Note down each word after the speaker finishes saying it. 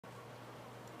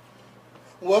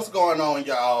What's going on,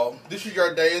 y'all? This is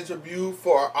your day's review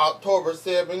for October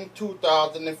 7,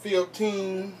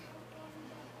 2015.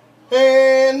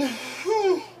 And,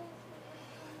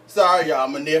 sorry, y'all,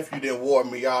 my nephew didn't wore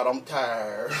me out. I'm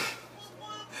tired.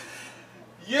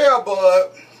 Yeah,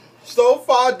 but so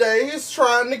far, day is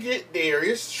trying to get there.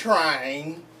 It's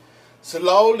trying.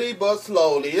 Slowly but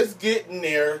slowly. It's getting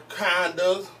there, kind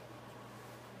of.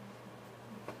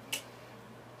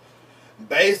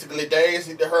 Basically, they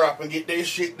need to hurry up and get their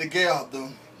shit together.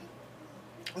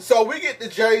 So we get to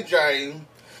JJ,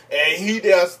 and he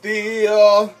there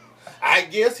still, I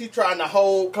guess he trying to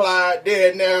hold Clyde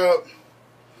there now.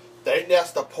 Think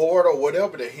that's the port or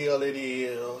whatever the hell it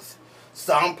is.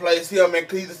 Someplace him and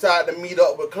Clee decide to meet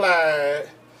up with Clyde.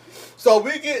 So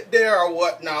we get there or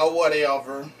whatnot,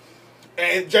 whatever.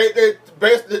 And JJ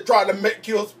basically trying to make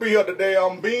you spill the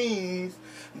damn beans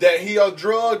that he a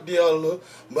drug dealer,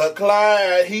 but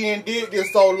Clyde, he ain't did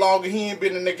this so long and he ain't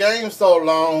been in the game so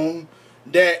long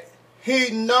that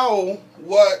he know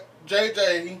what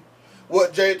JJ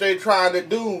trying to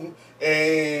do,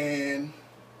 and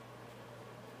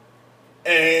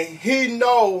he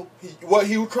know what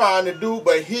he was trying to do,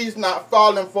 but he's not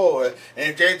falling for it.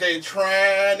 And JJ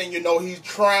trying, and you know he's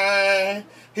trying.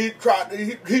 He tried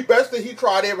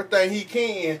everything he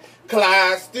can.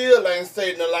 Clyde still ain't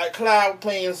saying it. Like Clyde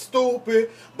playing stupid,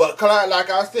 but Clyde, like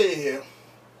I said,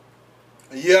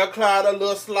 yeah, Clyde a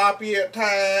little sloppy at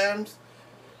times.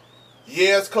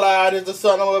 Yes, Clyde is the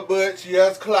son of a bitch.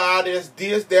 Yes, Clyde is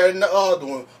this, that, and the other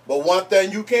one. But one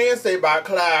thing you can say about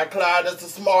Clyde is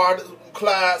smart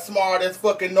as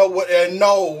fucking know what and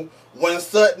know when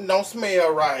something don't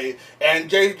smell right. And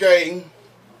JJ,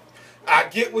 I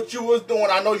get what you was doing.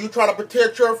 I know you trying to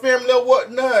protect your family or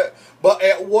whatnot, but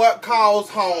at what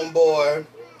cost, homeboy?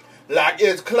 Like,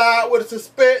 is Clyde would have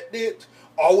suspected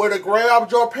or would have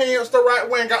grabbed your pants the right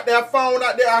way and got that phone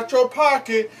out there out your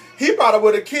pocket, he probably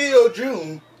would have killed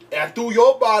you and threw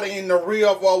your body in the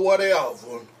river or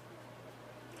whatever.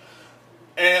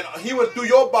 And he would threw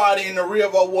your body in the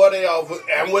river or whatever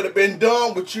and would have been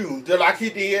done with you. Just like he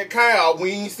did Kyle.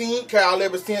 We ain't seen Kyle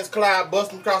ever since Clyde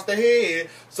busted him across the head.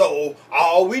 So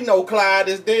all we know, Clyde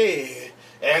is dead.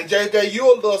 And JJ,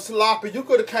 you a little sloppy. You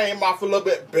could have came off a little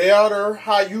bit better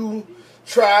how you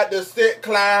tried to set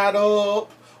Clyde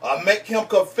up or make him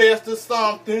confess to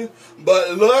something.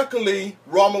 But luckily,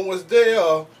 Roman was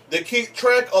there to keep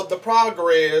track of the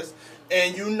progress.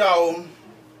 And you know,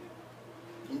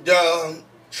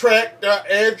 track the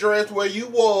address where you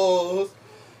was,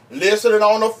 listening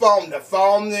on the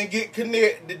phone didn't get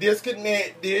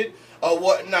disconnected or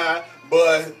whatnot,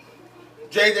 but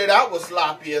JJ, that was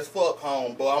sloppy as fuck,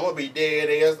 homeboy. I'm gonna be dead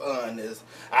ass honest.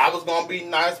 I was gonna be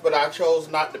nice, but I chose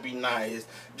not to be nice.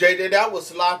 JJ, that was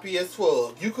sloppy as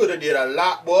fuck. You could have did a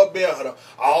lot more better.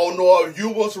 I don't know if you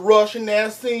was rushing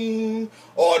that scene,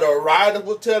 or the writer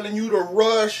was telling you to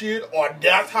rush it, or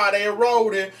that's how they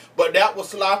wrote it, but that was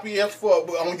sloppy as fuck.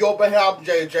 But on your behalf,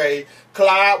 JJ,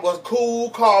 Clyde was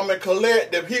cool, calm, and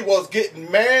collective. He was getting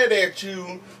mad at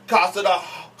you because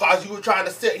you were trying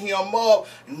to set him up.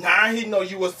 Now he know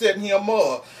you were setting him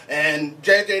up. And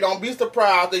JJ, don't be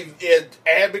surprised if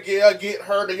Abigail get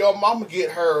hurt or your mama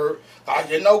get hurt. Because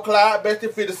you know Clyde better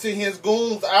fit to see his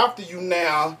goons after you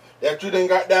now that you done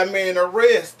got that man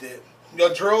arrested.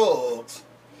 Your drugs.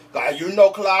 Because you know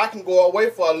Clyde can go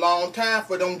away for a long time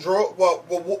for them drugs,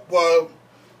 for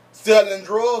selling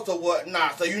drugs or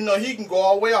whatnot. So you know he can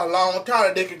go away a long time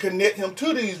and they can connect him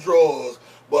to these drugs.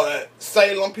 But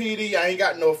Salem PD, I ain't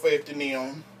got no faith in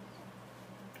them.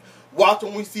 Watch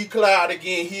when we see Clyde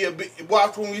again.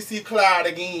 Watch when we see Clyde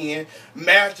again.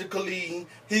 Magically,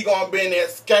 he gonna be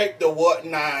escaped or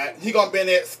whatnot. He gonna be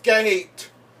escaped,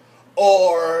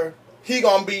 or he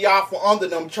gonna be out for under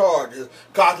them charges.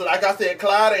 Cause like I said,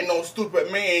 Clyde ain't no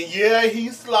stupid man. Yeah,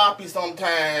 he's sloppy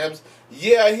sometimes.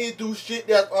 Yeah, he do shit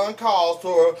that's uncalled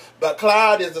for. But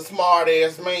Clyde is a smart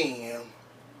ass man.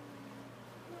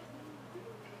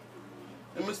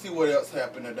 Let me see what else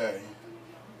happened today.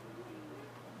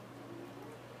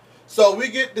 So we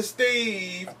get to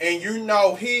Steve, and you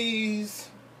know he's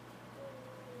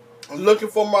looking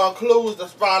for more clues to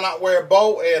find out where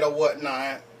Bo at or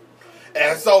whatnot.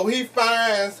 And so he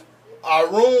finds a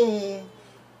room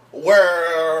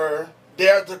where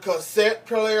there's a cassette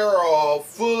player or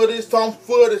footage, some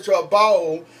footage of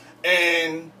Bo,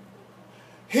 and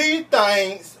he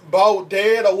thinks Bo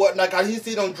dead or whatnot because he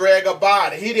see them drag a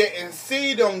body. He didn't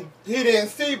see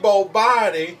Bo's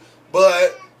body,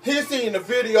 but he seen the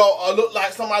video look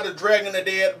like somebody dragging a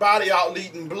dead body out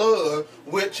leaking blood,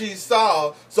 which he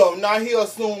saw. So now he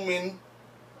assuming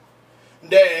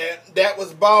that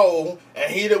was Bo,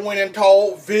 and he done went and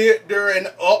told Victor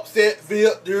and upset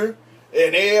Victor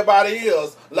and everybody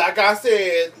else. Like I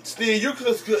said, Steve, you could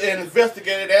have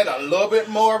investigated that a little bit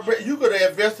more. You could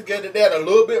have investigated that a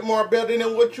little bit more better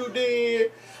than what you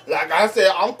did. Like I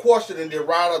said, I'm questioning the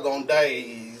riders on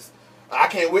days. I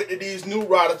can't wait to these new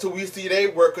riders till we see they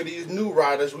work of these new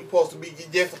riders.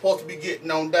 They're supposed to be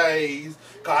getting on days.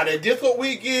 Cause this what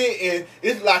we get, and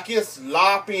it's like it's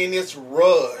sloppy and it's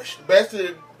rushed.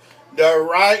 Basically, the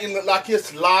writing look like it's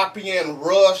sloppy and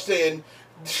rushed, and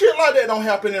shit like that don't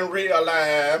happen in real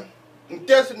life.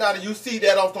 Just now that you see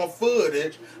that on some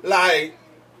footage, like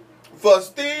for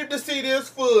Steve to see this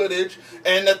footage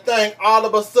and to think all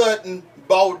of a sudden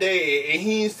Bo dead, and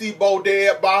he didn't see Bo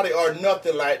dead body or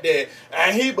nothing like that,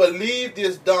 and he believed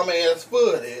this dumbass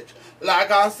footage.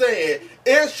 Like I said,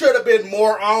 it should have been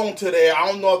more on to that. I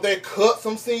don't know if they cut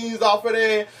some scenes off of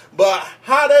that, but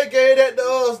how they gave that to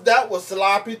us, that was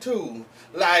sloppy too.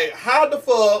 Like, how the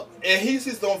fuck, and he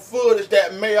sees some footage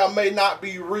that may or may not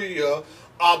be real,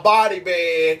 a body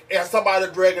bag, and somebody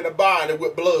dragging a body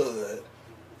with blood.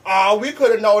 We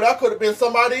could have known that could have been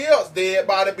somebody else dead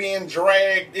body being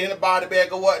dragged in a body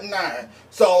bag or whatnot.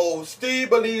 So Steve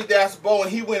believes that's Bo,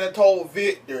 and he went and told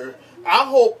Victor. I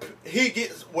hope he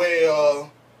gets,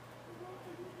 well,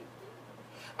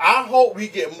 I hope we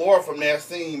get more from that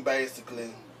scene,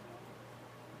 basically.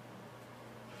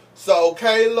 So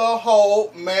Kayla,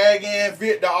 Hope, Megan,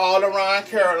 Victor, all around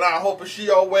Caroline, hoping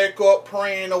she'll wake up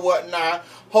praying or whatnot,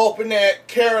 hoping that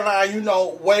Caroline, you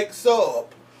know, wakes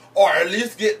up. Or at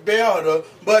least get better.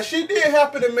 But she did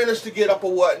happen to manage to get up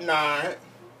or whatnot.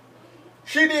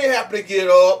 She did happen to get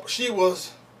up. She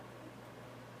was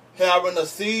having a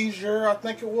seizure, I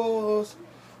think it was.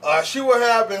 She was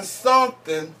having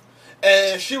something.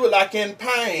 And she was like in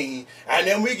pain. And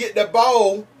then we get to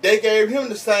Bo. They gave him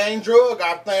the same drug,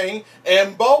 I think.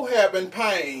 And Bo having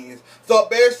pains. So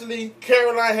basically,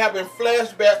 Caroline having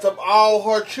flashbacks of all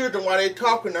her children while they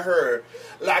talking to her.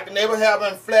 Like they were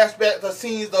having flashbacks of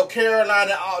scenes of Caroline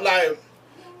and all, like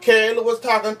Kayla was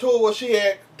talking to her. She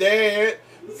had Dad.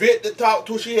 Victor talked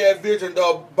to her. She had vision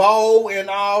of Bo and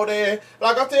all that.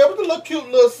 Like I said, it was a little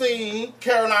cute little scene.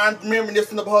 Caroline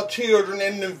reminiscing of her children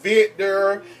and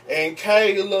Victor and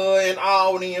Kayla and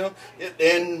all them.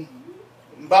 And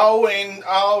Bo and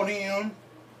all them.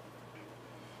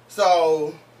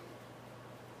 So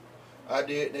I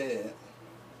did that.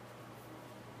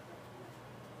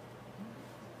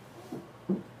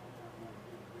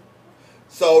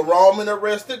 So Roman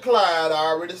arrested Clyde. I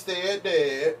already said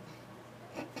that.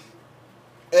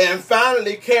 And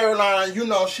finally, Caroline, you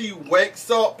know, she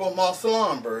wakes up from her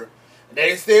slumber.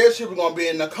 They said she was going to be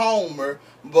in the coma,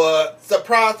 but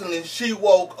surprisingly, she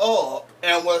woke up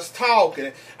and was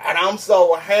talking. And I'm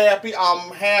so happy.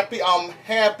 I'm happy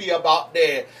about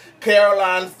that.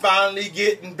 Caroline finally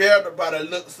getting better by the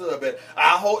looks of it.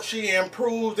 I hope she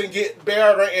improves and get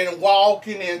better and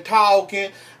walking and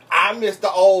talking. I miss the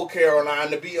old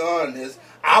Caroline, to be honest.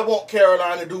 I want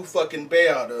Caroline to do fucking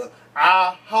better.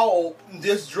 I hope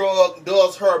this drug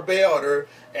does her better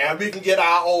and we can get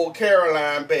our old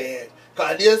Caroline back.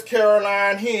 Because this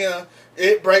Caroline here,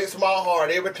 it breaks my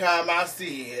heart every time I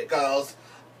see it. Because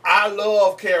I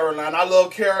love Caroline. I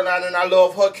love Caroline and I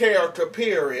love her character,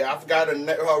 period. I forgot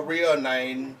her real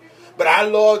name. But I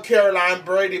love Caroline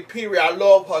Brady, period. I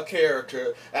love her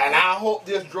character. And I hope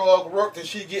this drug works and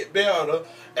she get better.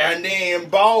 And then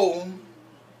Bo,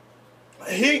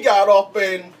 he got up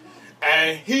and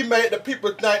he made the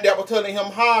people think that were telling him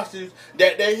hostage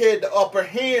that they had the upper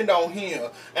hand on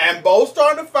him. And Bo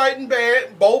started fighting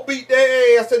back. Bo beat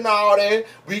their ass and all that.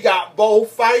 We got Bo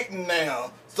fighting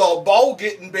now. So Bo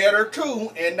getting better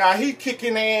too. And now he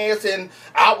kicking ass. And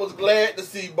I was glad to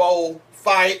see Bo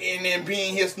fighting and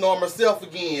being his normal self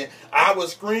again. I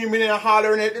was screaming and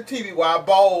hollering at the TV while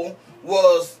Bo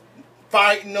was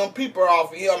fighting them people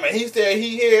off of him. And he said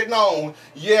he heading on.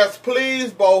 Yes,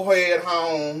 please, Bo, head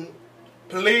home.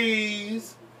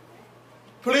 Please.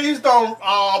 Please don't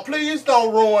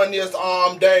ruin this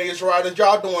Days Riders.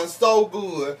 Y'all doing so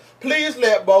good. Please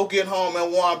let Bo get home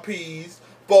in one piece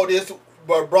for this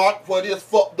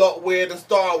fucked up wedding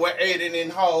start with Aiden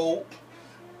and Hope.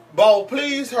 Bo,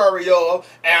 please hurry up.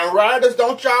 And riders,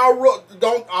 don't y'all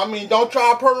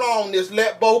prolong this.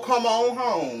 Let Bo come on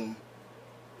home.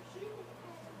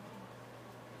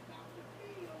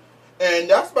 And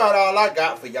that's about all I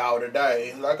got for y'all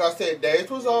today. Like I said, Days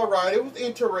was alright. It was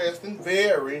interesting,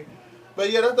 very.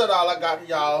 But yeah, that's all I got for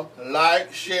y'all.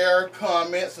 Like, share,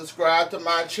 comment, subscribe to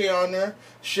my channel.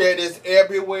 Share this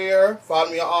everywhere. Follow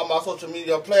me on all my social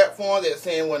media platforms at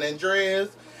San Juan Andres.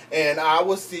 And I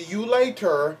will see you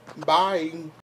later. Bye.